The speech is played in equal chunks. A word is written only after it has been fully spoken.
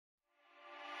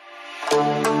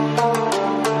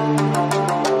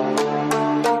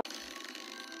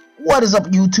What is up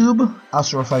YouTube,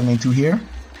 Astro592 here,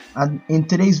 and in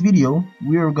today's video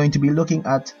we are going to be looking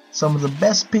at some of the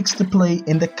best picks to play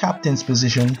in the captain's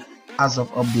position as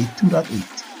of update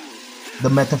 2.8.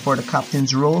 The meta for the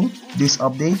captain's role this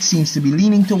update seems to be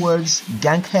leaning towards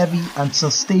gank heavy and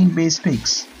sustain based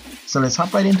picks, so let's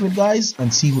hop right into it guys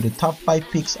and see who the top 5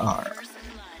 picks are.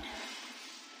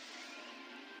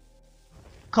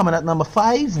 Coming at number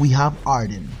 5 we have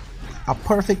Arden, a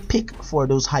perfect pick for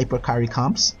those hyper carry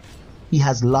comps. He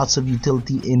has lots of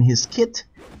utility in his kit.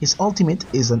 His ultimate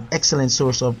is an excellent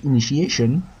source of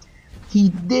initiation. He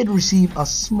did receive a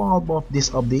small buff this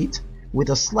update with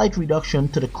a slight reduction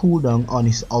to the cooldown on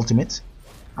his ultimate,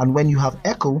 and when you have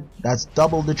Echo, that's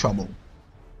double the trouble.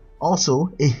 Also,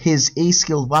 his A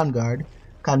skill Vanguard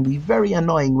can be very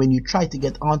annoying when you try to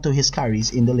get onto his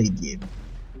carries in the late game.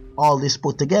 All this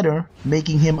put together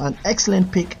making him an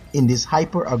excellent pick in this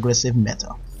hyper aggressive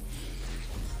meta.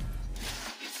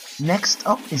 Next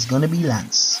up is gonna be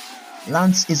Lance.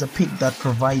 Lance is a pick that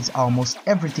provides almost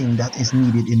everything that is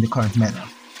needed in the current meta.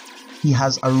 He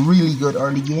has a really good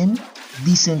early game,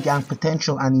 decent gank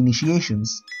potential and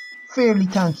initiations, fairly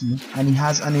tanky, and he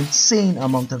has an insane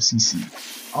amount of CC.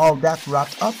 All that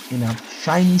wrapped up in a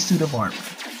shiny suit of armor.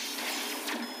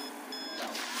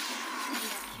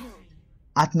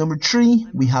 At number 3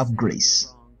 we have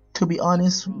Grace. To be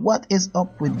honest, what is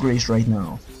up with Grace right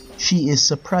now? She is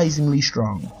surprisingly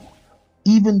strong.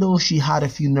 Even though she had a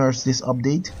few nerfs this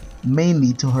update,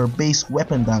 mainly to her base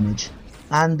weapon damage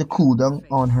and the cooldown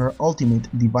on her ultimate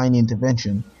Divine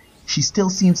Intervention, she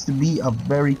still seems to be a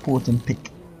very potent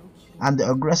pick. And the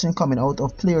aggression coming out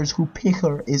of players who pick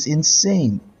her is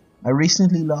insane. I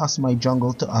recently lost my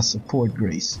jungle to a support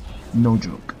Grace, no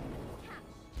joke.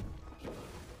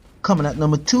 Coming at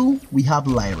number 2 we have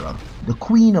Lyra, the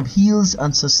queen of heals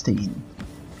and sustain.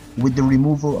 With the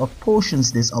removal of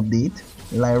potions this update,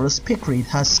 Lyra's pick rate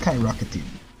has skyrocketed.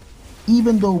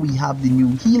 Even though we have the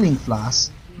new healing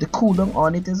flask, the cooldown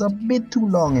on it is a bit too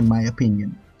long in my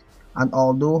opinion. And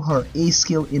although her A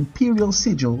skill Imperial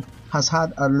Sigil has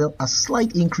had a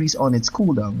slight increase on its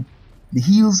cooldown, the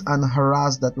heals and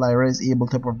harass that Lyra is able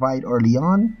to provide early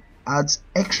on adds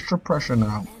extra pressure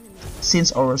now,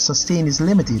 since our sustain is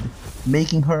limited,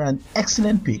 making her an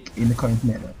excellent pick in the current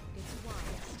meta.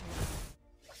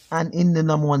 And in the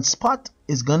number 1 spot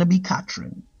is gonna be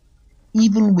Catherine.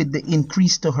 Even with the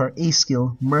increase to her A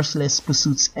skill Merciless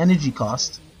Pursuit's energy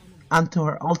cost and to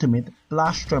her ultimate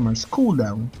Blast Tremor's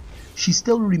cooldown, she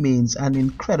still remains an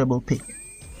incredible pick.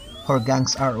 Her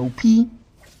ganks are OP.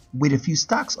 With a few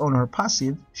stacks on her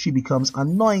passive, she becomes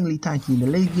annoyingly tanky in the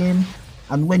late game,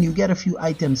 and when you get a few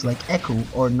items like Echo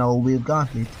or now Wave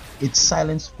Gauntlet, it's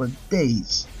silenced for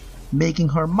days, making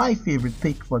her my favorite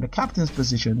pick for the captain's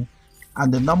position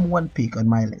and the number 1 pick on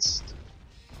my list.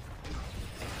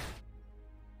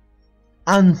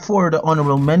 And for the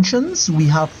honorable mentions we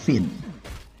have Finn.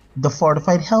 The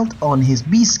fortified health on his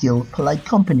B skill Polite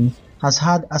Company has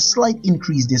had a slight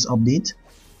increase this update.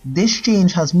 This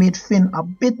change has made Finn a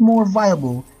bit more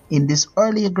viable in this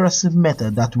early aggressive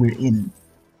meta that we're in.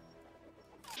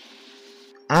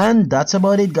 And that's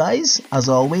about it guys. As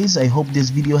always, I hope this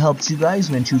video helps you guys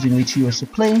when choosing which heroes to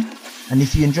play. And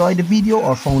if you enjoyed the video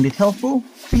or found it helpful,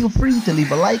 feel free to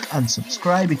leave a like and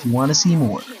subscribe if you want to see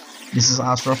more. This is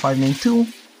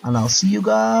Astro592 and I'll see you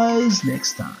guys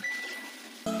next time.